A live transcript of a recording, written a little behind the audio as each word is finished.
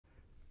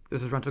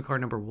This is rental car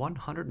number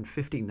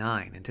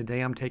 159, and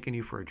today I'm taking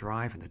you for a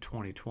drive in the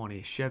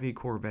 2020 Chevy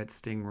Corvette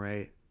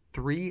Stingray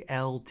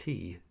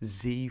 3LT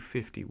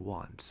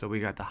Z51. So we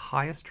got the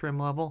highest trim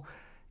level,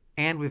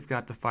 and we've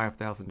got the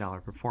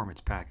 $5,000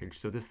 performance package.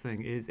 So this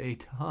thing is a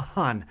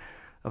ton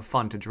of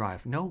fun to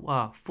drive.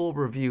 No full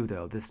review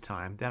though this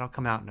time. That'll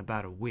come out in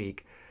about a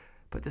week.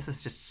 But this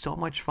is just so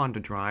much fun to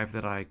drive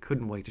that I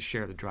couldn't wait to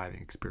share the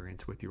driving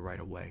experience with you right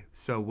away.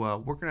 So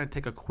we're going to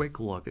take a quick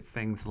look at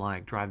things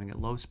like driving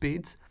at low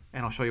speeds,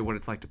 and I'll show you what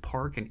it's like to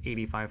park an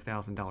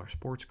 $85,000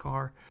 sports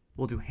car.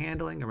 We'll do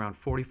handling around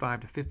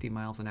 45 to 50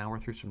 miles an hour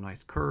through some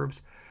nice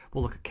curves.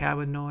 We'll look at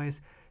cabin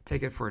noise,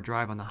 take it for a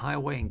drive on the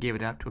highway and give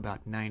it up to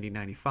about 90,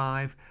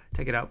 95.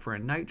 Take it out for a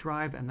night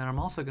drive, and then I'm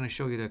also going to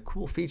show you the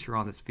cool feature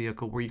on this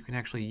vehicle where you can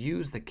actually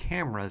use the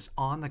cameras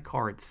on the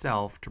car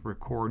itself to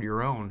record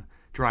your own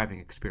driving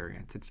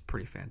experience. It's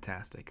pretty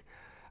fantastic.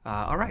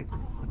 All right,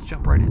 let's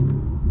jump right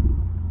in.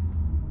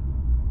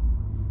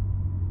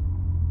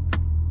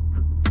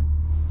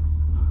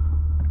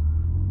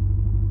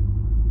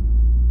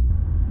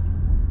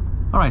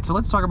 All right, so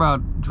let's talk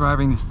about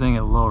driving this thing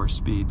at lower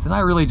speeds. And I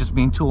really just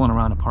mean tooling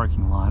around a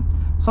parking lot.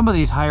 Some of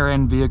these higher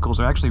end vehicles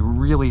are actually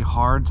really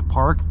hard to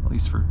park, at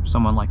least for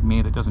someone like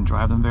me that doesn't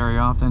drive them very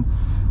often.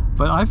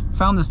 But I've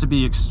found this to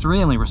be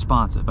extremely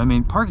responsive. I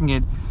mean, parking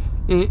it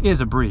is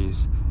a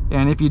breeze.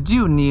 And if you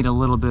do need a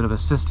little bit of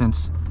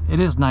assistance, it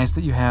is nice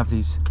that you have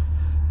these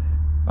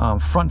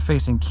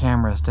front-facing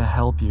cameras to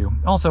help you.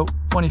 Also,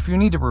 if you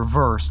need to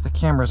reverse, the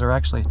cameras are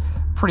actually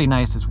pretty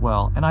nice as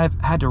well. And I've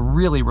had to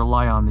really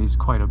rely on these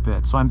quite a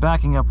bit. So I'm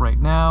backing up right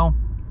now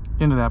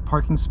into that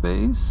parking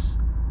space.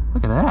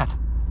 Look at that.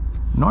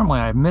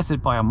 Normally I miss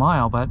it by a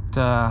mile, but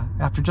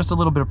after just a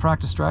little bit of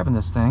practice driving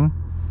this thing,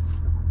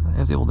 I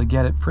was able to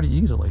get it pretty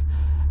easily.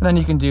 And then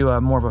you can do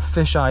more of a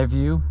fisheye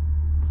view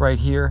right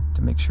here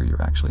to make sure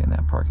you're actually in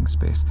that parking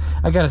space.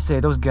 I gotta say,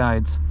 those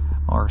guides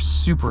are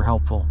super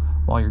helpful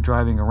while you're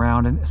driving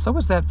around, and so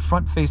is that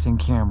front-facing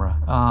camera.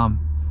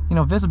 You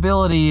know,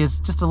 visibility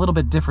is just a little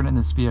bit different in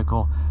this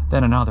vehicle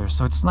than in others,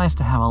 so it's nice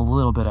to have a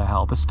little bit of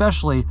help,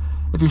 especially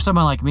if you're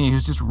someone like me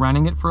who's just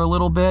renting it for a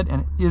little bit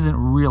and isn't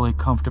really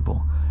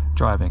comfortable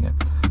driving it.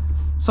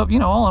 So, you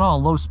know, all in all,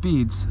 low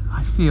speeds,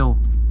 I feel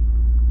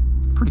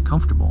pretty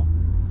comfortable.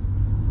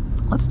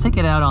 Let's take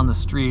it out on the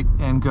street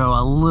and go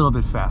a little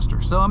bit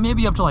faster. So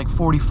maybe up to like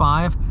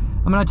 45.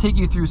 I'm gonna take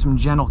you through some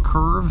gentle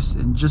curves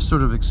and just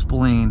sort of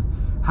explain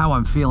how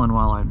I'm feeling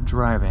while I'm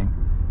driving.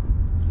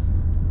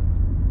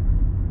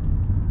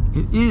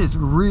 It is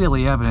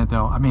really evident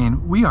though. I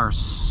mean, we are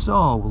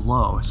so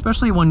low,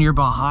 especially when you're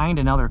behind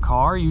another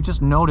car. You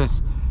just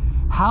notice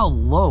how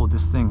low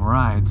this thing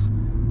rides.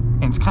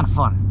 And it's kind of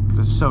fun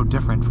because it's so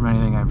different from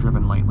anything I've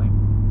driven lately.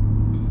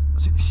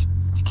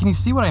 Can you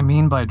see what I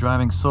mean by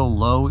driving so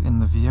low in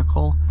the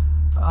vehicle?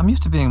 I'm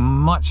used to being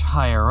much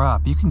higher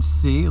up. You can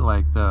see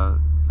like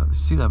the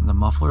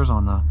mufflers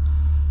on the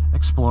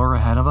Explorer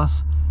ahead of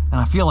us,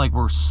 and I feel like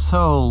we're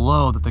so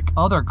low that the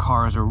other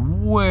cars are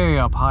way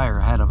up higher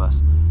ahead of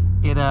us.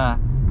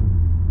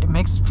 It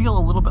makes it feel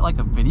a little bit like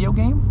a video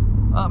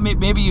game.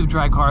 Maybe you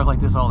drive cars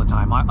like this all the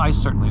time. I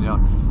certainly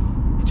don't.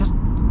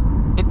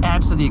 It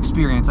adds to the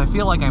experience. I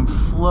feel like I'm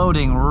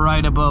floating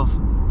right above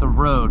the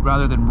road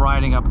rather than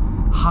riding up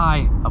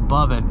high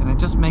above it, and it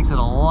just makes it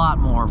a lot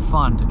more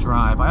fun to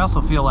drive. I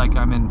also feel like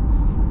I'm in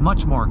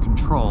much more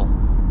control.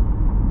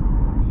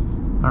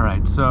 All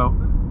right, so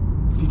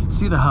if you can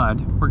see the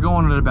HUD, we're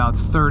going at about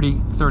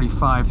 30,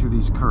 35 through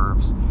these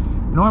curves.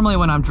 Normally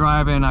when I'm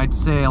driving, I'd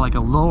say like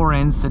a lower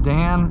end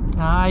sedan,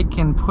 I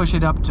can push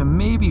it up to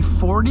maybe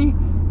 40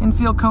 and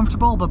feel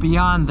comfortable, but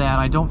beyond that,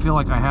 I don't feel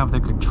like I have the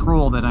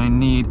control that I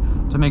need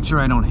to make sure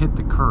I don't hit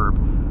the curb.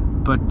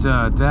 But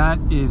that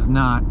is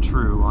not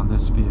true on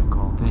this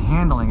vehicle. The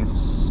handling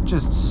is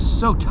just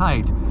so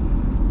tight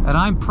that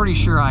I'm pretty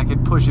sure I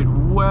could push it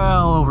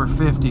well over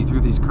 50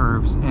 through these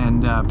curves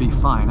and be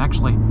fine.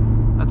 Actually,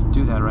 let's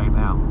do that right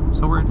now.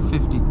 So we're at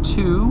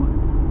 52.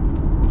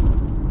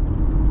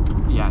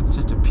 Yeah, it's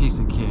just a piece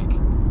of cake.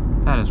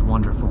 That is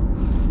wonderful.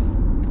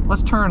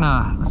 Let's turn.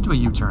 Let's do a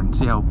U-turn and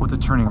see what the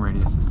turning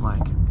radius is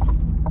like.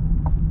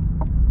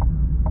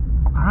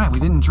 All right, we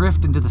didn't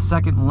drift into the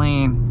second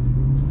lane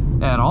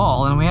at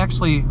all, and we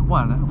actually, we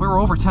were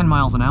over 10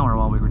 miles an hour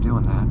while we were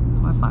doing that.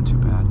 Well, that's not too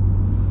bad.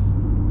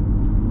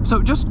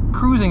 So just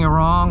cruising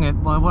along at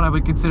what I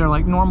would consider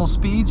like normal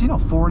speeds, you know,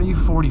 40,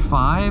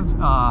 45,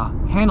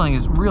 handling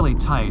is really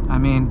tight. I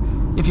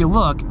mean, if you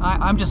look,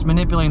 I'm just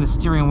manipulating the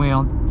steering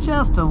wheel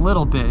just a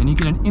little bit and you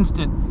get an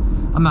instant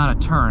amount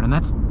of turn, and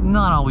that's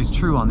not always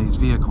true on these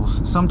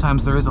vehicles.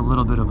 Sometimes there is a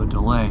little bit of a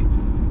delay,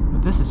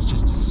 but this is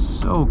just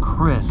so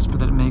crisp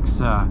that it makes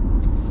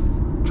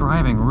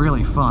driving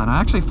really fun.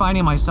 I'm actually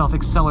finding myself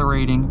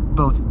accelerating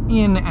both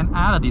in and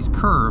out of these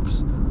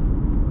curves,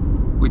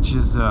 which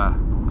is, I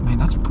mean,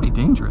 that's pretty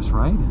dangerous,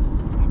 right?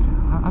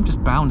 I'm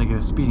just bound to get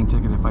a speeding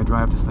ticket if I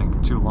drive this thing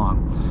for too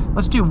long.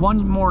 Let's do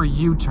one more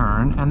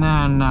U-turn, and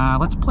then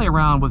let's play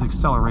around with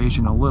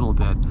acceleration a little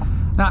bit.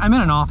 Now, I'm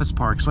in an office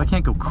park, so I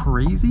can't go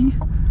crazy,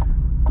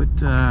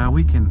 but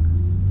we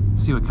can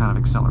see what kind of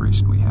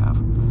acceleration we have.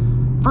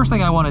 First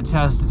thing I want to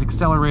test is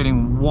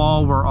accelerating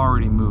while we're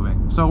already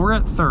moving. So we're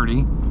at 30,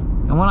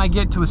 and when I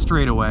get to a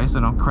straightaway, so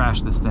I don't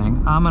crash this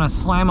thing, I'm going to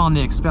slam on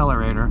the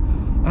accelerator,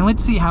 and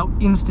let's see how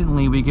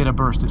instantly we get a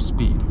burst of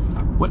speed.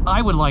 What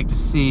I would like to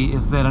see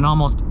is that an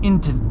almost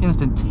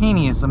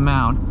instantaneous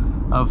amount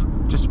of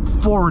just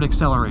forward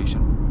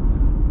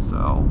acceleration.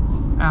 So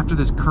after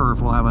this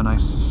curve, we'll have a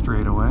nice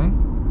straightaway.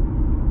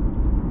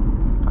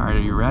 All right, are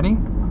you ready?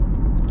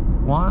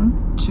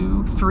 1,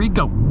 2, 3,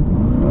 go.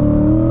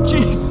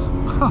 Jeez,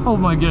 oh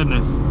my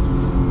goodness.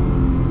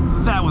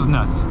 That was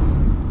nuts.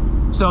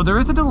 So there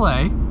is a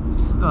delay.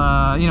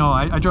 You know,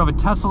 I drove a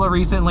Tesla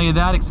recently.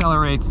 That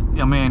accelerates,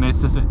 I mean,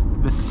 it's just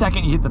the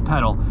second you hit the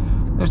pedal.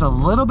 There's a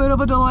little bit of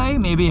a delay,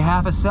 maybe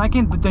half a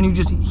second, but then you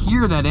just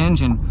hear that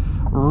engine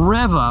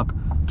rev up,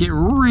 get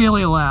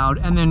really loud,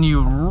 and then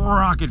you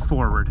rocket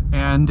forward.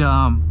 And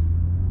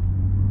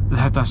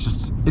that's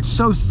just, it's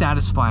so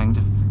satisfying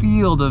to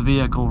feel the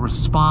vehicle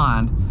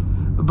respond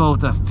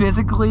both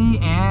physically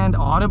and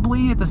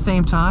audibly at the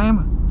same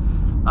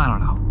time. I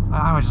don't know,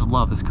 I just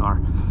love this car.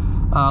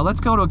 Let's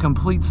go to a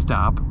complete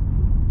stop.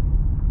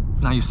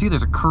 Now you see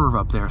there's a curve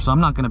up there, so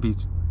I'm not going to be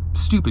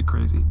stupid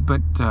crazy,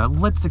 but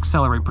let's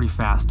accelerate pretty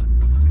fast.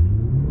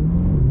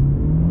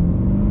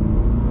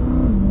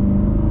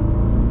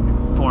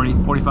 40,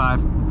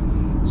 45.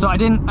 So I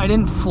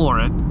didn't floor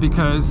it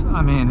because,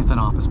 I mean, it's an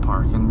office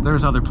park and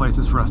there's other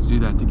places for us to do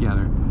that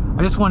together.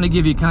 I just wanted to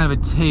give you kind of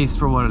a taste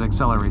for what it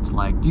accelerates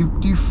like. Do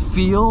you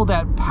feel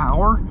that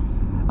power?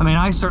 I mean,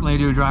 I certainly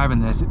do driving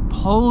this. It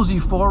pulls you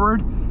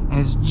forward and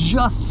it's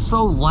just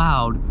so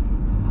loud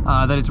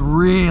that it's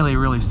really,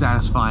 really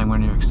satisfying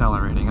when you're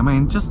accelerating. I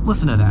mean, just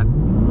listen to that.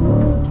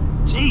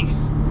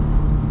 Jeez.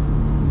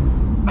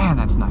 Man,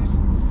 that's nice.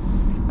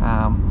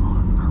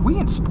 Are we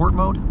in sport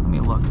mode? Let me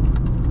look.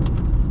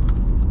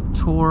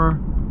 Tour.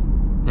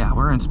 Yeah,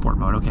 we're in sport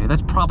mode. Okay,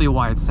 that's probably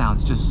why it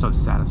sounds just so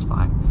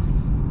satisfying.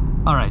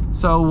 All right,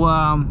 so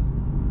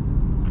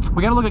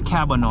we gotta look at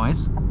cabin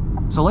noise.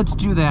 So let's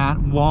do that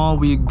while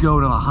we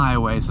go to the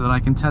highway so that I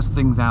can test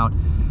things out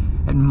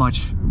at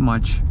much,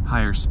 much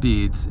higher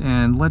speeds.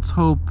 And let's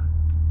hope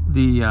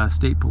the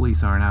state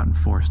police aren't out in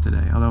force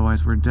today.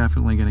 Otherwise, we're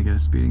definitely gonna get a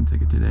speeding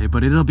ticket today.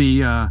 But it'll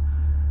be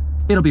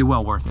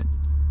well worth it.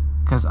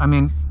 Because, I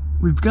mean,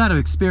 we've got to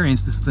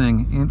experience this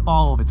thing in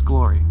all of its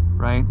glory,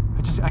 right?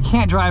 I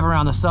can't drive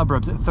around the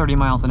suburbs at 30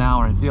 miles an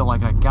hour and feel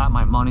like I got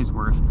my money's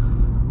worth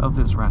of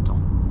this rental.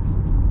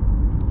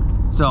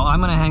 So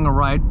I'm gonna hang a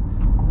right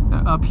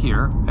up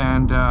here,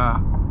 and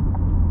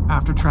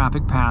after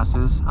traffic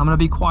passes, I'm gonna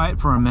be quiet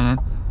for a minute,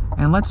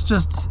 and let's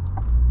just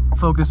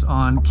focus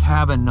on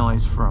cabin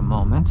noise for a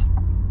moment.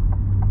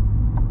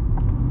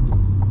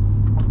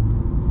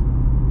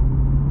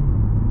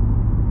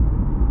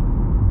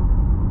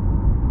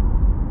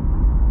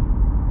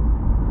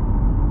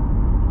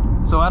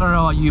 So I don't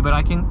know about you, but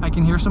I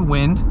can hear some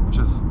wind, which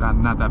is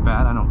not that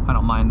bad. I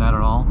don't mind that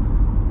at all.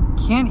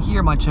 Can't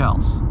hear much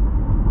else.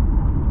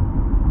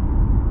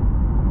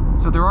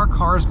 So there are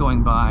cars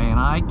going by, and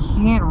I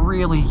can't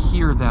really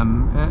hear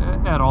them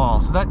at all.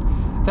 So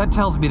that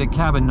tells me that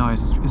cabin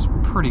noise is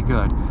pretty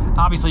good.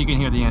 Obviously, you can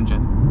hear the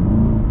engine,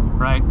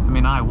 right? I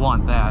mean, I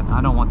want that.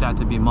 I don't want that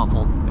to be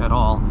muffled at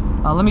all.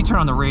 Let me turn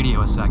on the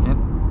radio a second.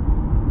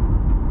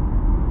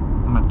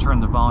 I'm gonna turn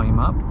the volume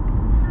up.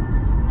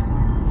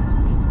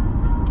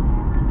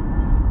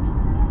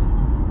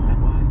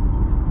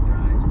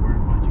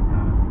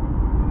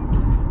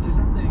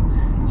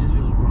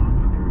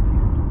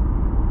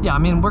 Yeah, I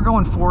mean, we're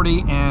going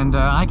 40, and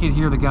I could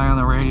hear the guy on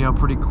the radio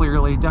pretty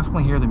clearly.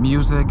 Definitely hear the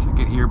music. I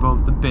could hear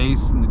both the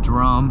bass and the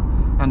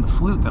drum and the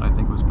flute that I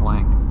think was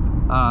playing.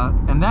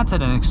 And that's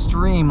at an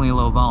extremely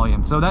low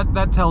volume. So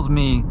that tells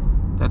me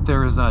that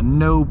there is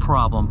no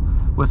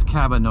problem with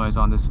cabin noise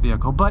on this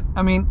vehicle. But,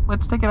 I mean,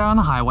 let's take it out on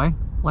the highway.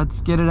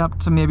 Let's get it up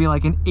to maybe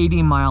like an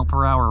 80 mile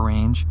per hour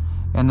range,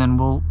 and then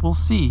we'll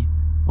see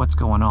what's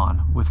going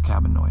on with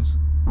cabin noise.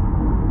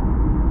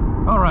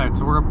 Alright,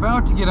 so we're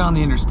about to get on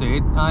the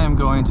interstate. I am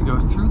going to go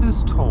through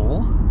this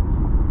toll,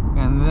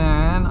 and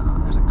then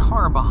there's a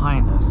car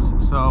behind us.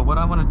 So what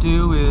I want to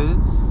do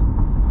is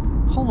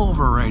pull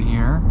over right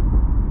here,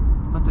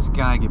 let this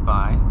guy get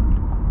by.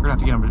 We're gonna have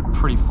to get him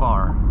pretty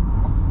far.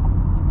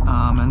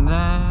 And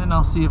then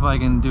I'll see if I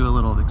can do a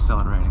little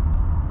accelerating.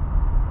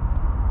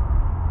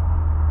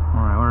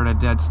 Alright, we're at a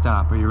dead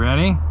stop. Are you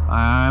ready?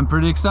 I'm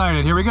pretty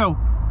excited. Here we go.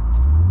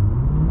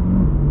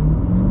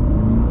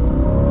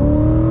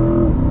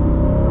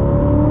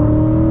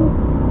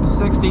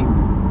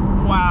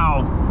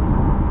 Wow.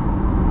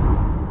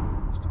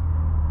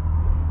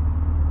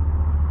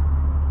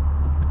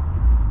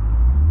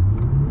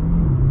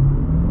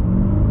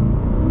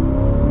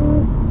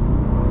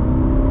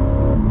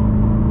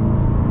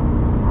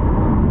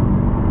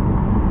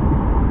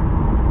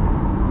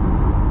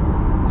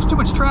 There's too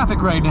much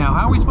traffic right now.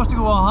 How are we supposed to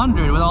go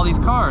 100 with all these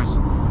cars?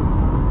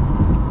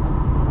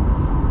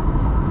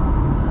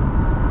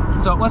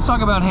 So let's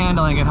talk about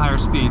handling at higher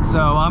speeds. So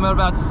I'm at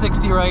about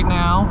 60 right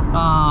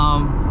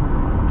now.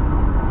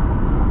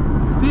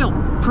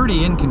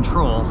 pretty in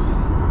control.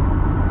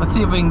 Let's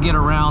see if we can get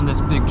around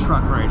this big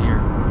truck right here.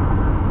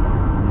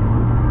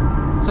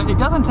 So it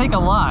doesn't take a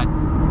lot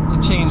to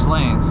change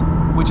lanes,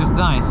 which is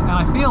nice. And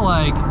I feel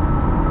like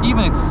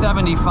even at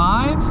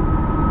 75,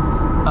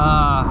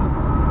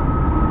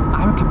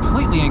 I'm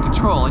completely in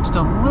control. It's just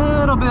a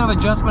little bit of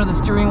adjustment of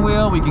the steering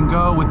wheel. We can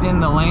go within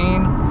the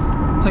lane.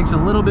 It takes a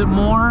little bit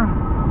more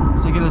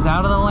to get us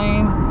out of the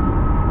lane.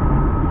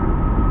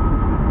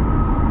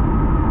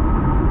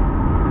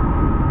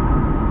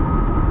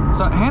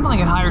 So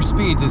handling at higher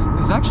speeds is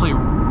actually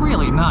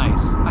really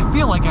nice. I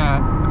feel like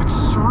I'm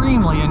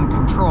extremely in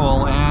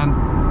control, and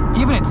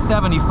even at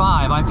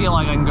 75, I feel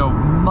like I can go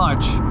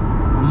much,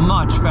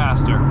 much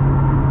faster.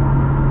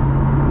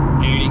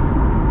 80.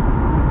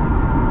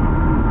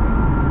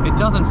 It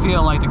doesn't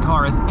feel like the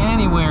car is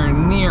anywhere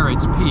near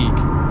its peak.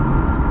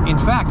 In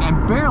fact,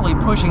 I'm barely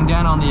pushing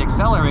down on the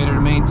accelerator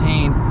to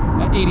maintain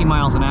at 80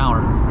 miles an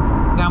hour.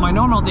 Now, my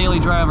normal daily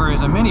driver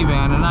is a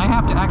minivan, and I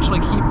have to actually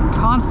keep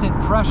constant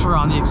pressure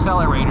on the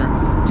accelerator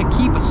to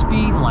keep a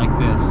speed like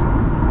this.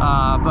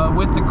 But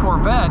with the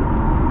Corvette,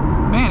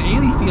 man,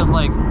 80 feels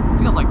like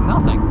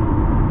nothing.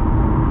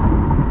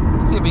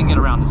 Let's see if we can get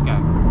around this guy.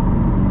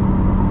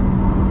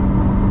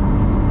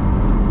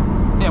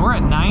 Yeah, we're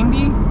at 90,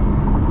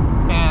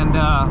 and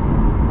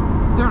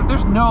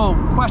there's no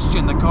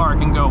question the car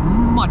can go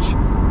much,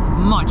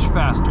 much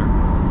faster.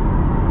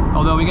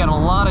 Although we got a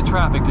lot of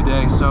traffic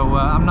today, so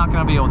I'm not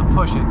going to be able to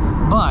push it.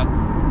 But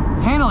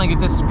handling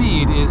at this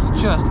speed is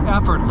just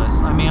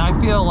effortless. I mean, I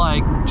feel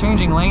like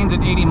changing lanes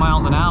at 80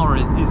 miles an hour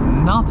is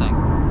nothing.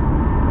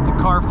 The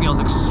car feels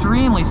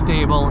extremely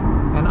stable,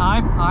 and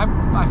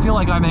I feel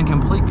like I'm in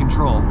complete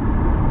control.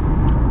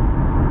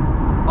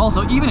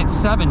 Also, even at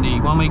 70,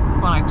 when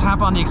I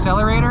tap on the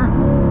accelerator,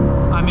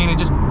 I mean, it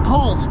just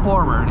pulls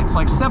forward. It's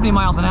like 70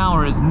 miles an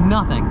hour is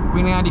nothing.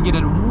 We need to get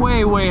it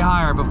way, way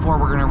higher before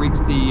we're going to reach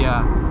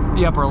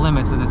the upper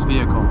limits of this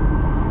vehicle.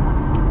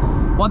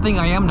 One thing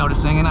I am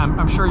noticing, and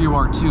I'm sure you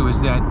are too,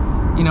 is that,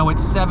 you know, at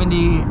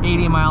 70,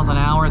 80 miles an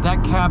hour,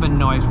 that cabin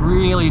noise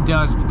really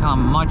does become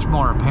much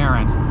more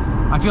apparent.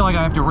 I feel like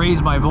I have to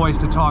raise my voice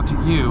to talk to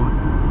you.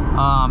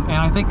 And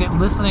I think that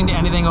listening to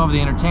anything over the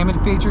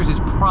entertainment features is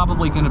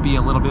probably going to be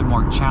a little bit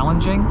more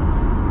challenging.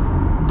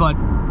 But,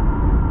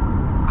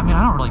 I mean,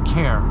 I don't really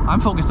care.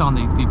 I'm focused on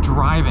the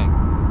driving,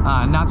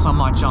 not so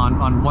much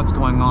on what's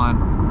going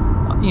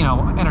on, you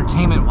know,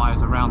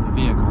 entertainment-wise around the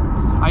vehicle.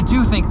 I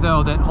do think,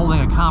 though, that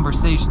holding a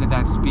conversation at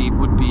that speed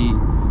would be,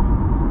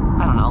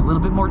 I don't know, a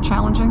little bit more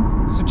challenging.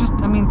 So just,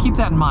 I mean, keep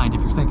that in mind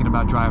if you're thinking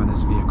about driving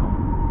this vehicle.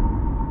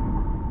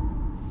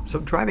 So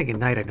driving at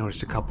night, I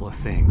noticed a couple of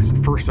things.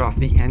 First off,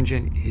 the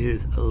engine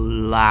is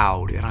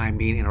loud, and I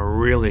mean in a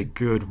really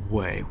good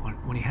way.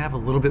 When you have a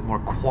little bit more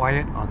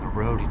quiet on the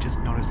road, you just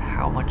notice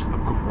how much of a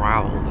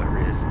growl there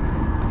is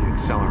when you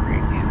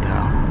accelerate,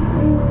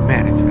 and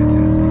man, it's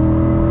fantastic.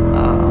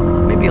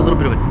 Maybe a little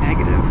bit of a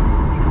negative,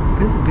 you know,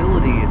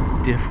 visibility is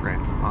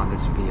different on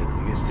this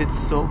vehicle. You sit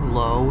so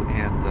low,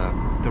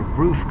 and the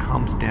roof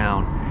comes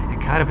down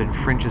and kind of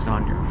infringes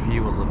on your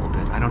view a little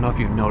bit. I don't know if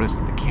you've noticed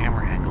that the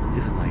camera angle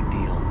isn't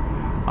ideal.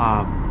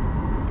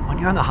 When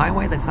you're on the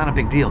highway, that's not a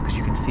big deal because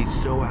you can see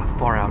so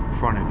far out in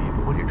front of you.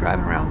 But when you're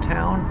driving around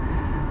town,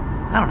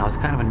 I don't know, it's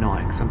kind of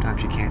annoying.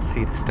 Sometimes you can't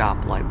see the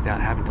stoplight without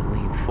having to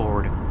lean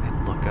forward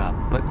and look up.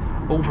 But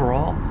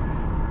overall,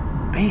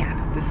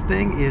 man, this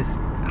thing is,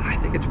 I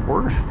think it's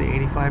worth the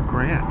 85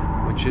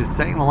 grand, which is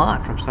saying a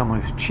lot from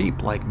someone who's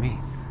cheap like me.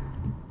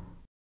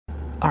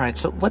 All right,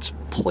 so let's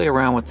play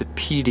around with the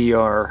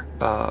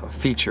PDR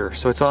feature.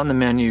 So it's on the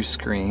menu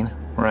screen,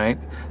 right?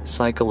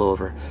 Cycle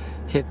over,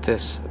 hit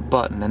this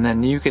button, and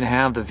then you can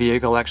have the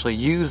vehicle actually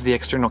use the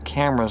external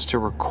cameras to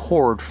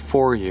record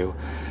for you.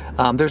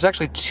 There's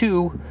actually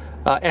two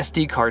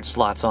SD card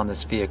slots on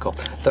this vehicle.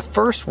 The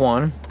first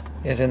one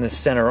is in the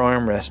center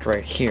armrest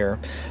right here.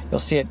 You'll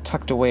see it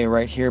tucked away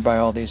right here by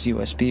all these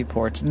USB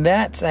ports.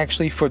 That's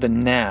actually for the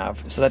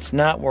nav, so that's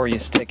not where you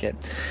stick it.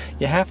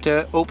 You have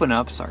to open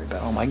up, sorry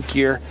about all my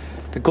gear,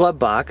 the glove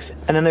box,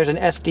 and then there's an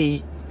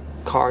SD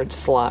card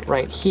slot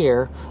right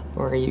here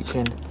where you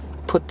can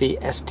put the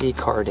SD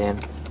card in,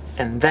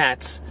 and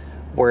that's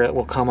where it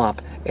will come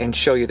up and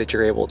show you that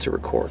you're able to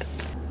record.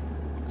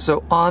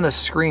 So on the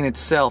screen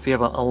itself, you have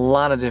a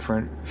lot of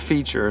different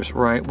features,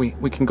 right?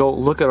 We can go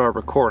look at our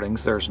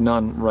recordings. There's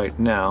none right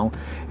now.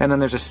 And then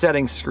there's a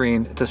settings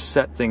screen to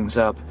set things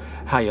up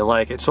how you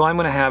like it. So I'm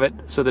going to have it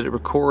so that it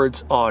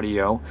records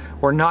audio.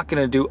 We're not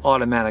going to do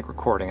automatic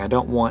recording. I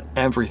don't want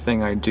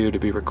everything I do to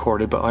be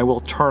recorded, but I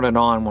will turn it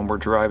on when we're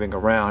driving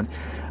around.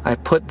 I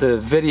put the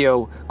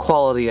video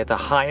quality at the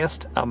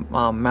highest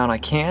amount I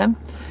can.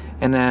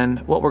 And then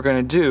what we're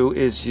going to do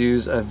is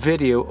use a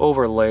video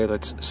overlay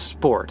that's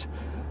sport.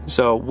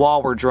 So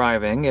while we're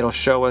driving, it'll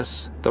show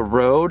us the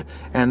road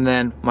and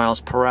then miles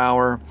per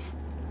hour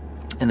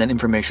and then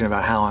information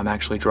about how I'm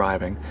actually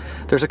driving.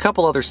 There's a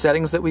couple other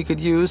settings that we could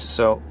use.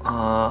 So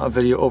a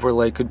video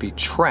overlay could be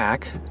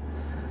track,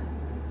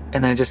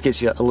 and then it just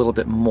gives you a little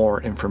bit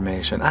more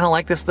information. I don't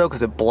like this though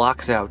because it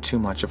blocks out too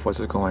much of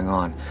what's going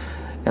on.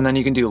 And then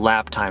you can do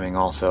lap timing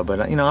also,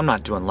 but you know, I'm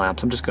not doing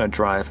laps. I'm just going to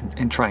drive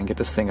and try and get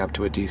this thing up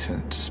to a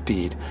decent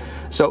speed.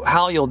 So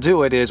how you'll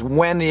do it is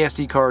when the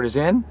SD card is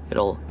in,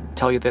 it'll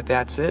tell you that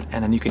that's it,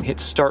 and then you can hit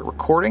start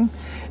recording,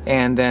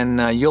 and then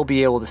you'll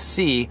be able to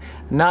see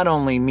not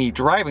only me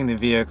driving the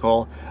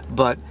vehicle,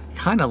 but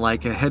kind of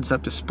like a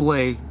heads-up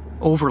display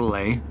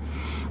overlay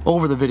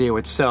over the video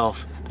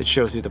itself that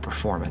shows you the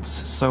performance.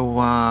 So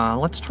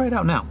let's try it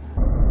out now.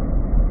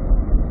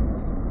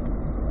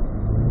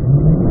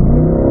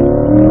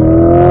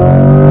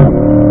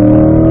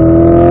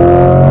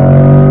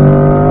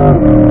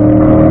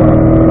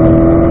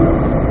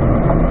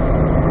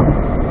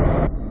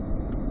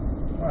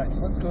 Alright,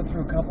 so let's go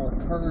through a couple of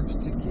curves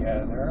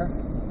together.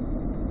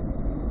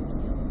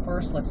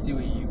 First, let's do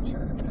a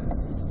U-turn.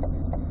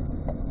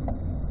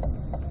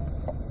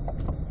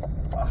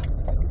 Ah,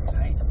 it's so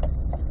tight.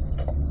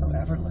 So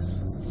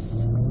effortless.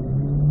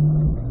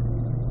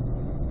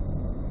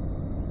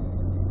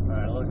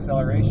 Alright, a little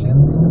acceleration.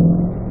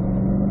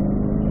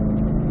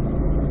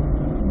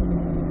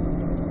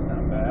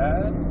 Not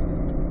bad.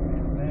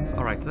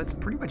 Alright, so that's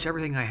pretty much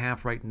everything I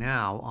have right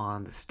now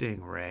on the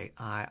Stingray.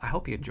 I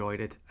hope you enjoyed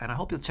it, and I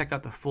hope you'll check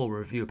out the full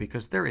review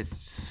because there is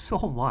so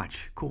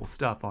much cool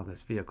stuff on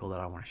this vehicle that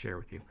I want to share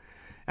with you.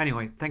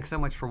 Anyway, thanks so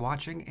much for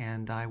watching,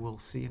 and I will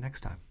see you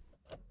next time.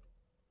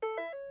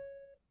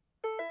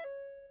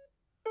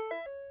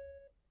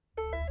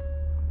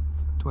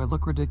 Do I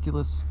look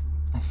ridiculous?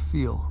 I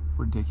feel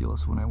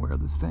ridiculous when I wear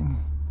this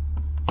thing.